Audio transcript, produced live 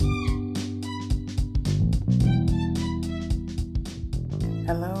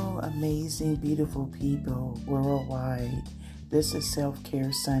Hello, amazing, beautiful people worldwide. This is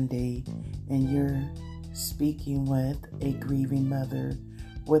Self-Care Sunday, and you're speaking with a grieving mother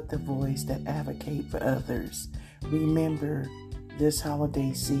with the voice that advocates for others. Remember, this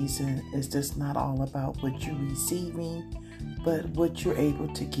holiday season is just not all about what you're receiving, but what you're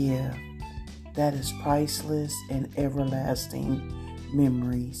able to give. That is priceless and everlasting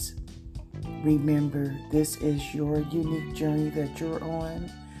memories. Remember, this is your unique journey that you're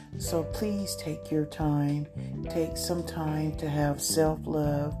on. So please take your time. Take some time to have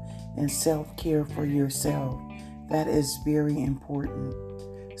self-love and self-care for yourself. That is very important,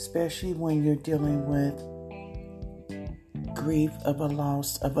 especially when you're dealing with grief of a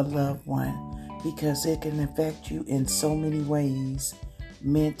loss of a loved one, because it can affect you in so many ways,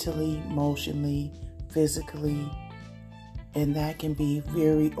 mentally, emotionally, physically. And that can be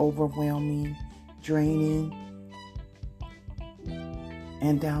very overwhelming, draining,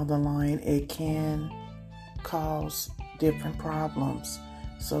 and down the line it can cause different problems.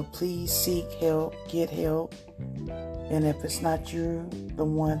 So please seek help, get help. And if it's not you, the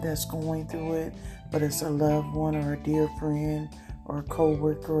one that's going through it, but it's a loved one or a dear friend or a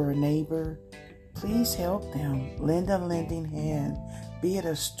co-worker or a neighbor, please help them. Lend a lending hand. Be it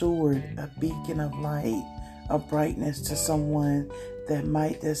a steward, a beacon of light, of brightness to someone that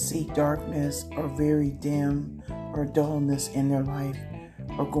might just see darkness or very dim or dullness in their life,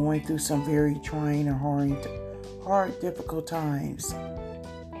 or going through some very trying or hard, difficult times.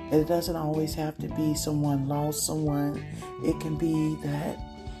 It doesn't always have to be someone lost someone. It can be that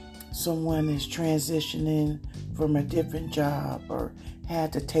someone is transitioning from a different job, or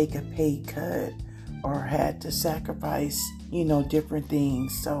had to take a pay cut, or had to sacrifice, different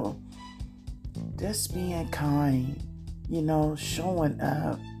things. So just being kind, showing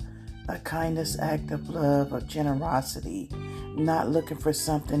up, a kindness act of love, of generosity, not looking for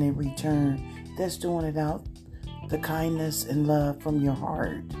something in return, just doing it out the kindness and love from your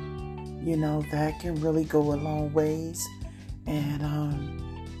heart. That can really go a long ways. And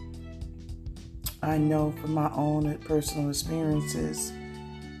I know from my own personal experiences,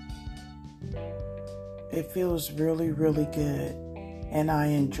 it feels really, really good, and I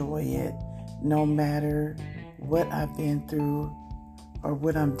enjoy it. No matter what I've been through or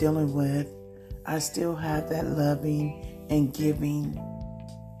what I'm dealing with, I still have that loving and giving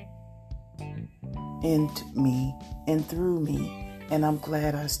in me and through me. And I'm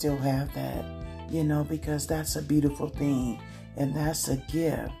glad I still have that, because that's a beautiful thing. And that's a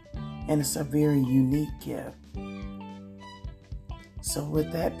gift. And it's a very unique gift. So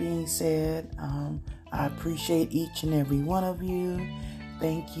with that being said, I appreciate each and every one of you.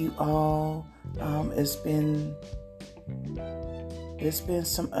 Thank you all. It's been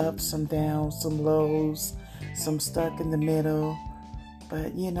some ups, some downs, some lows, some stuck in the middle.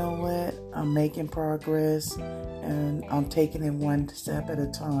 But you know what? I'm making progress, and I'm taking it one step at a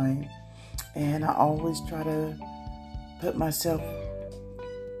time. And I always try to put myself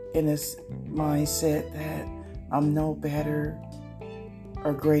in this mindset that I'm no better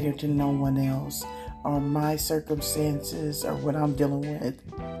or greater to no one else, or my circumstances or what I'm dealing with.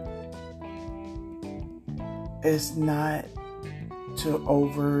 It's not to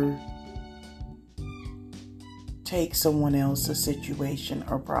overtake someone else's situation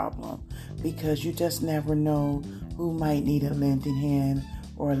or problem, because you just never know who might need a lending hand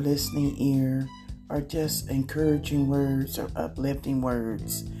or a listening ear, or just encouraging words or uplifting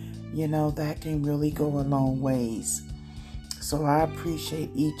words. That can really go a long ways. So I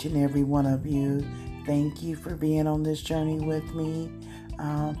appreciate each and every one of you. Thank you for being on this journey with me.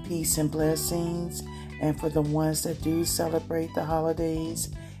 Peace and blessings. And for the ones that do celebrate the holidays,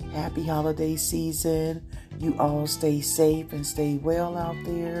 happy holiday season. You all stay safe and stay well out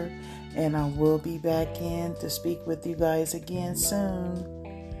there. And I will be back in to speak with you guys again soon.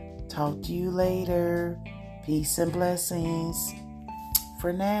 Talk to you later. Peace and blessings.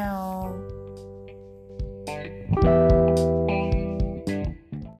 For now.